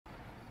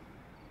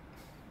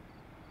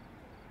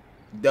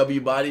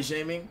W body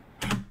shaming?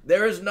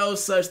 There is no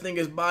such thing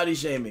as body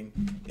shaming.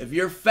 If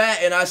you're fat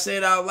and I say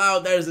it out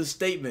loud, that is a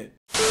statement.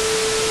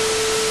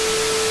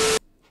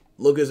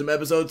 Lookism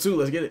episode 2,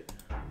 let's get it.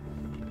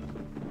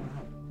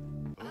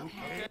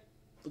 Okay.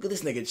 Look at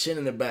this nigga chin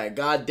in the back.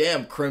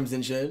 Goddamn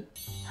crimson chin.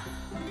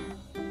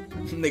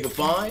 Nigga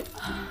fine.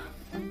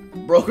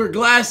 Broke her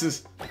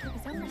glasses. He's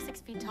over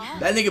 6 feet tall.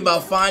 That nigga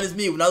about fine as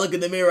me. When I look in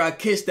the mirror, I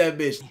kiss that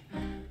bitch.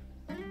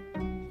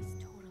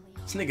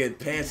 This nigga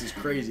pants is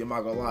crazy, I'm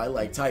not gonna lie. I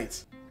like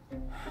tights.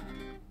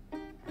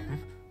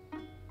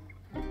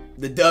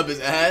 The dub is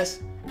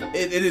ass.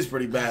 It is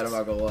pretty bad, I'm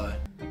not gonna lie.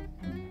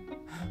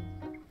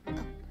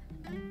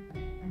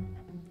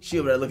 She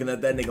over there looking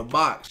at that nigga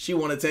box. She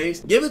want a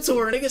taste? Give it to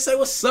her, nigga. Say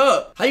what's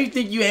up. How you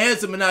think you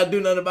handsome and not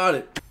do nothing about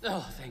it?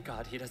 Oh, thank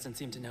God he doesn't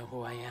seem to know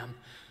who I am.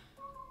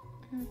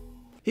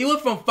 He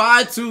went from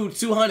 5'2",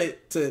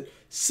 200 to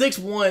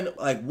 6'1",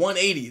 like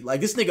 180. Like,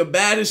 this nigga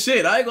bad as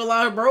shit. I ain't gonna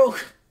lie, bro.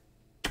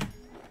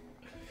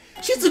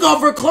 She took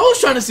off her clothes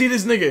trying to see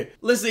this nigga.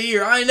 Listen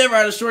here, I ain't never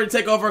had a shorty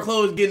take off her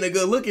clothes getting a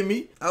good look at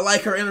me. I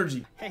like her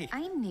energy. Hey.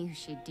 I knew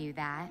she'd do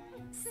that.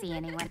 See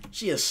anyone?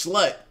 She a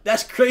slut.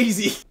 That's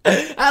crazy.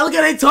 Look how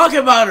they talking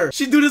about her.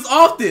 She do this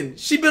often.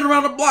 She been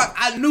around the block.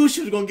 I knew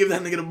she was gonna give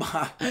that nigga the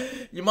buy.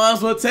 You might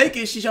as well take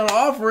it. She trying to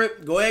offer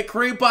it. Go ahead,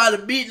 cream pie the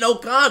beat, no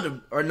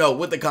condom. Or no,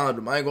 with the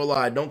condom. I ain't gonna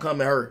lie. Don't come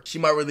at her. She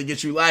might really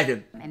get you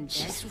lacking. And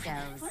there she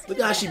goes. Look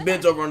at how she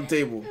bent over on the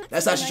table.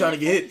 That's how she trying to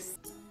get hit.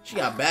 She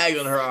got bags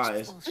on her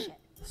eyes.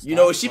 You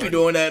know what she be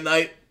doing that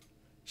night?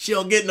 She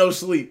don't get no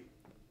sleep.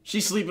 She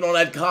sleeping on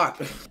that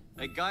cock.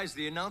 Hey guys,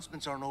 the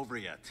announcements aren't over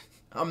yet.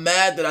 I'm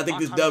mad that I think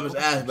this dub is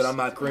ass, but I'm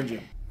not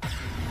cringing.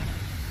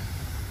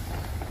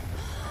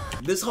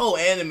 This whole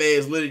anime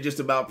is literally just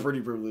about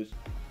pretty privilege.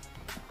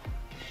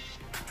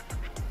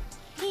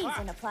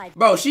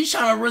 Bro, she's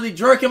trying to really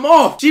jerk him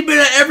off. She been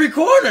at every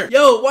corner.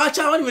 Yo, watch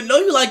out. I don't even know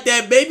you like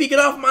that, baby. Get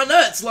off my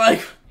nuts.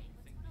 Like,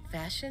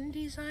 Fashion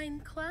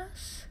design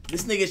class?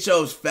 this nigga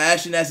chose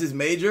fashion as his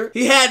major.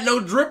 He had no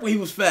drip when he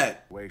was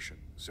fat.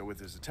 So with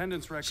his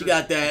attendance record, She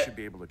got that. he should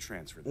be able to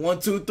transfer that. 1,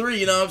 2, 3,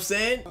 you know what I'm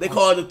saying? They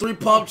call it the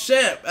 3-pump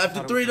champ.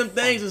 After 3 of them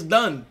things, it's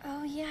done.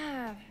 Oh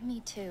yeah,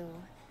 me too.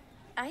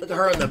 Look at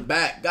her in the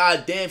back.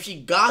 God damn, she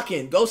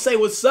gawking. Go say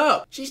what's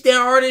up. She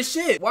standing hard as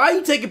shit. Why are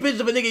you taking pictures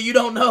of a nigga you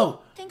don't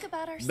know? Think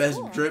about our Best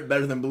school. drip,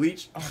 better than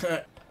bleach.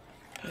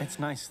 It's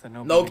nice that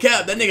No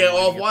cap, that nigga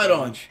off-white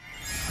on.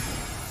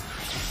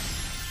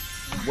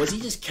 Was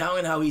he just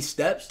counting how he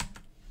steps?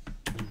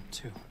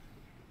 2.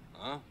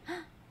 Huh?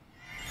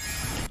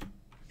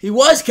 He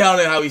was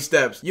counting how he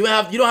steps. You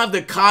don't have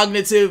the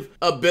cognitive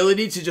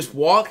ability to just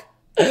walk.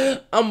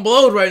 I'm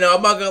blowed right now.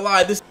 I'm not gonna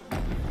lie. This.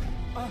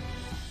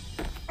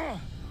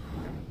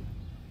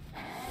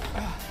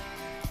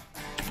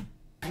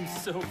 I'm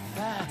so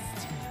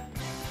fast.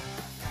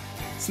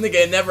 This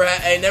nigga ain't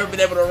never been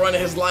able to run in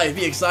his life.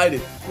 He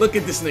excited. Look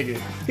at this nigga.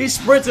 He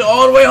sprinted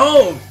all the way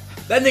home.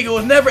 That nigga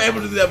was never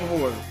able to do that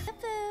before.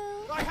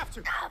 I have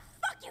to. Ah,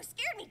 fuck, you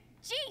scared me.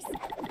 Jeez.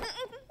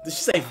 Did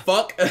she say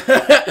fuck?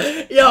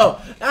 Yo,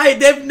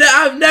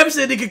 I've never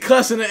seen a nigga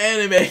cuss in an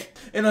anime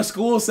in a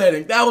school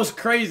setting. That was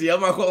crazy.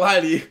 I'm not gonna lie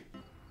to you.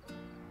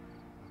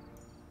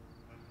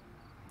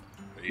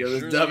 Yo,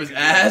 this dub is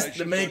ass.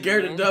 The main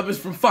character dub is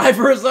from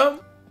Fiverr or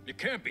something. You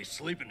can't be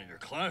sleeping in your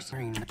class.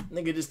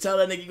 Nigga, just tell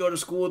that nigga you go to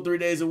school 3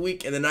 days a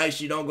week and the nights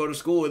you don't go to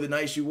school or the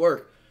nights you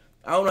work.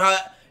 I don't know how.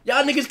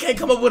 Y'all niggas can't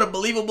come up with a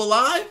believable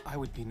lie. I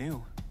would be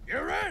new.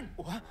 You're in.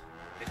 What?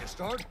 Can you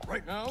start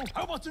right now?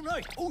 How about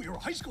tonight? Oh, you're a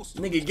high school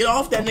student. Nigga, get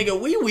off that nigga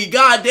wee-wee,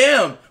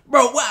 goddamn.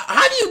 Bro,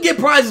 how do you get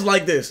prizes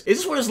like this? Is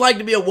this what it's like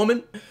to be a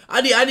woman?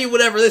 I need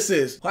whatever this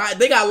is.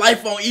 They got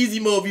life on easy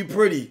mode if you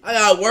pretty. I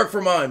gotta work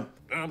for mine.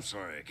 I'm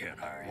sorry, I can't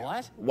hire you.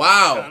 What? I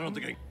Wow. don't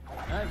think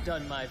I've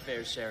done my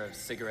fair share of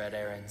cigarette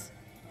errands.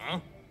 Huh?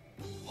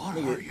 What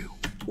are you?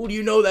 Who do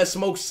you know that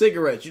smokes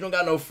cigarettes? You don't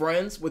got no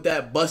friends with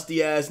that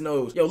busty ass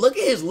nose. Yo, look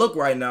at his look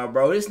right now,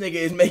 bro. This nigga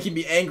is making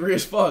me angry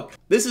as fuck.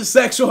 This is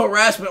sexual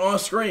harassment on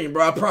screen,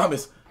 bro. I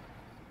promise.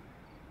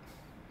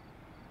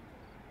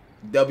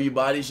 W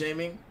body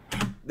shaming?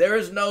 There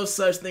is no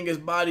such thing as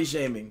body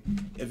shaming.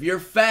 If you're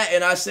fat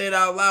and I say it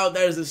out loud,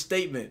 that is a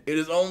statement. It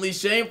is only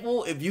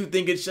shameful if you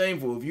think it's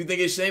shameful. If you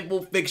think it's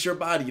shameful, fix your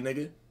body,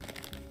 nigga.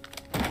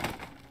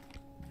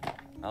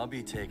 I'll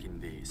be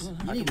taking these.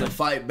 You need to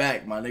fight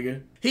back, my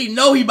nigga. He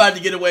know he about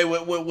to get away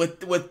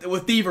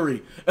with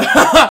thievery.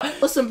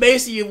 What's some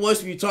bass in your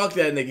voice when you talk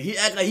to that nigga? He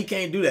act like he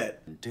can't do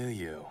that. Do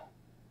you?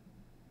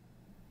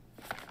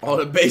 All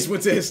the bass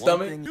went to his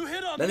stomach.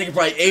 That nigga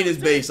probably ate his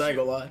bass, I ain't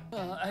gonna lie.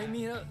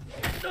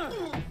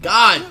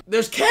 God,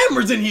 there's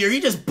cameras in here.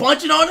 He just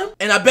punching on him,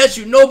 and I bet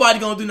you nobody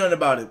gonna do nothing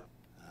about it.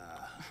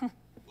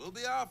 We'll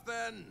be off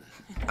then.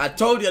 I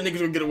told you that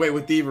nigga's gonna get away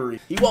with thievery.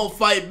 He won't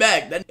fight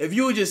back. If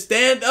you would just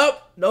stand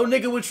up, no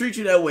nigga would treat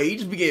you that way. He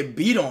just be getting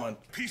beat on.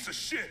 Piece of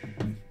shit.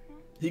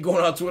 He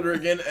going on Twitter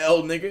again,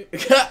 L nigga.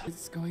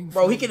 It's going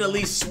Bro, he can at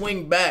least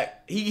swing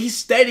back. He's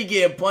steady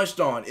getting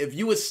punched on. If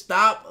you would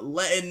stop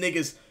letting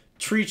niggas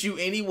treat you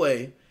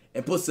anyway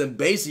and put some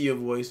bass in your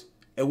voice,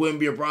 it wouldn't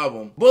be a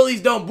problem.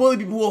 Bullies don't bully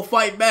people who will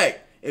fight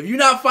back. If you're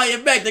not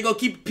fighting back, they gonna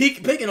keep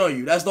picking on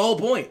you. That's the whole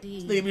point.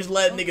 This nigga just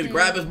letting niggas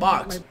grab his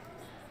box.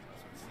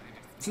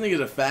 This nigga's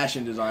a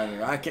fashion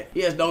designer. I can't.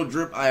 He has no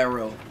drip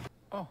IRL.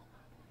 Oh,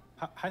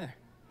 hi there.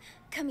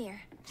 Come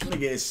here. This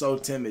nigga is so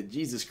timid.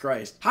 Jesus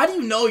Christ. How do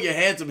you know you're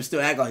handsome and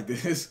still act like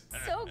this?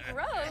 So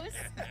gross.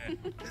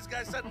 This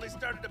guy suddenly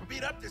started to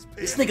beat up this pig.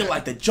 This nigga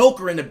like the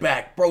Joker in the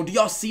back. Bro, do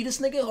y'all see this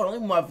nigga? Hold on,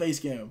 let me my face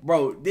cam.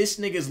 Bro, this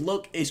nigga's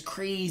look is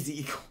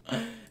crazy.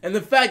 And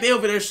the fact they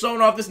over there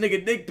showing off this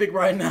nigga dick pic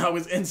right now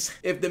is insane.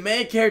 If the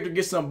main character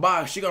gets some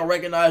box, she gonna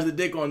recognize the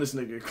dick on this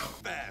nigga.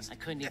 I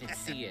couldn't even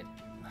see it.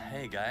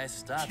 Hey guys,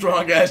 stop.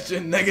 Strong ass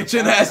chin, nigga,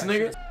 chin ass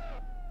nigga.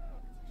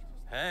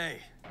 Hey.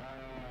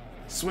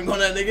 Swing on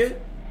that nigga.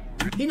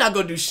 He not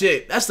gonna do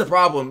shit. That's the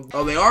problem.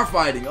 Oh, they are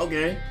fighting.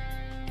 Okay.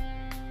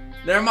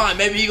 Never mind.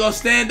 Maybe he gonna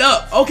stand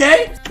up.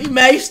 Okay. He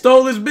may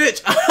stole his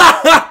bitch.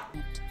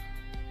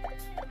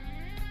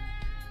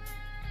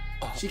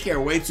 She care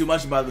way too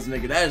much about this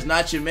nigga. That is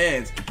not your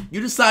man's.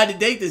 You decide to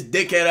date this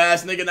dickhead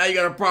ass nigga. Now you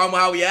got a problem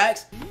with how he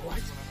acts?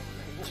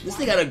 This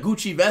nigga got a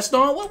Gucci vest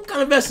on? What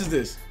kind of vest is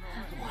this?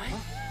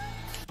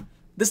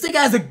 This nigga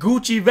has a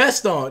Gucci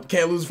vest on.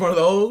 Can't lose in front of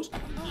the hoes.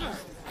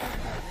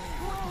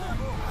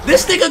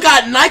 This nigga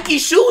got Nike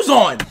shoes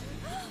on.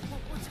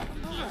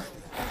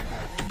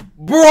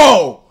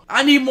 Bro,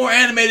 I need more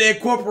anime to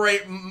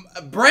incorporate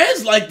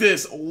brands like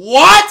this.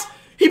 What?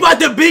 He about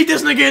to beat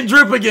this nigga in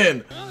drip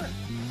again.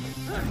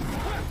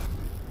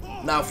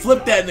 Now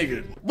flip that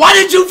nigga. Why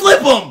did you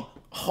flip him?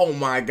 Oh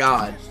my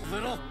god.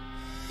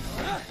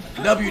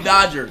 W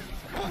Dodger.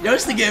 Yo,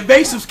 this nigga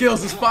evasive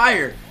skills is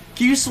fire.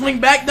 Can you swing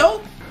back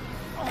though?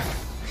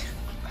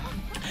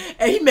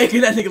 Hey, he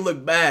making that nigga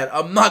look bad.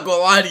 I'm not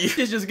gonna lie to you.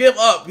 Just give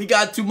up. He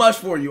got too much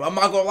for you. I'm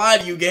not gonna lie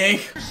to you,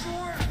 gang.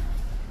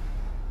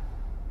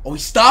 Oh, he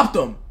stopped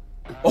him.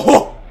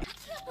 Oh!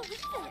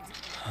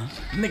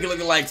 Nigga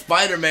looking like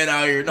Spider-Man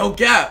out here. No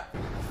cap.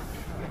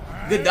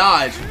 Good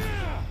dodge.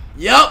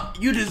 Yup,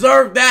 you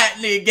deserve that,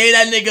 nigga. Gave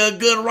that nigga a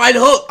good right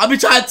hook. I be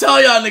trying to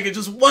tell y'all, nigga,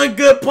 just one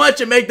good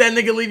punch and make that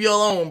nigga leave you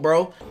alone,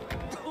 bro.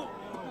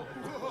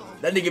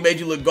 That nigga made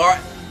you look guard.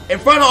 In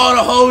front of all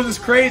the hoes is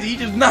crazy. He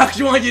just knocks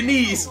you on your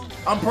knees.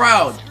 I'm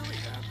proud.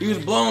 He was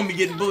blowing me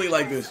getting bullied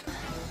like this.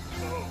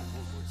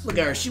 Look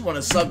at her. She want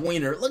to suck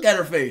wiener. Look at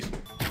her face.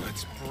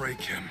 Let's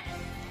break him.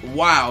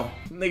 Wow.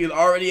 Niggas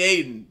already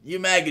hating. You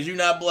mad because you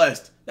not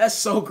blessed. That's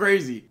so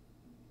crazy.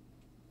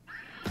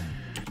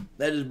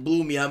 That just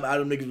blew me. How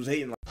them niggas was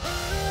hating.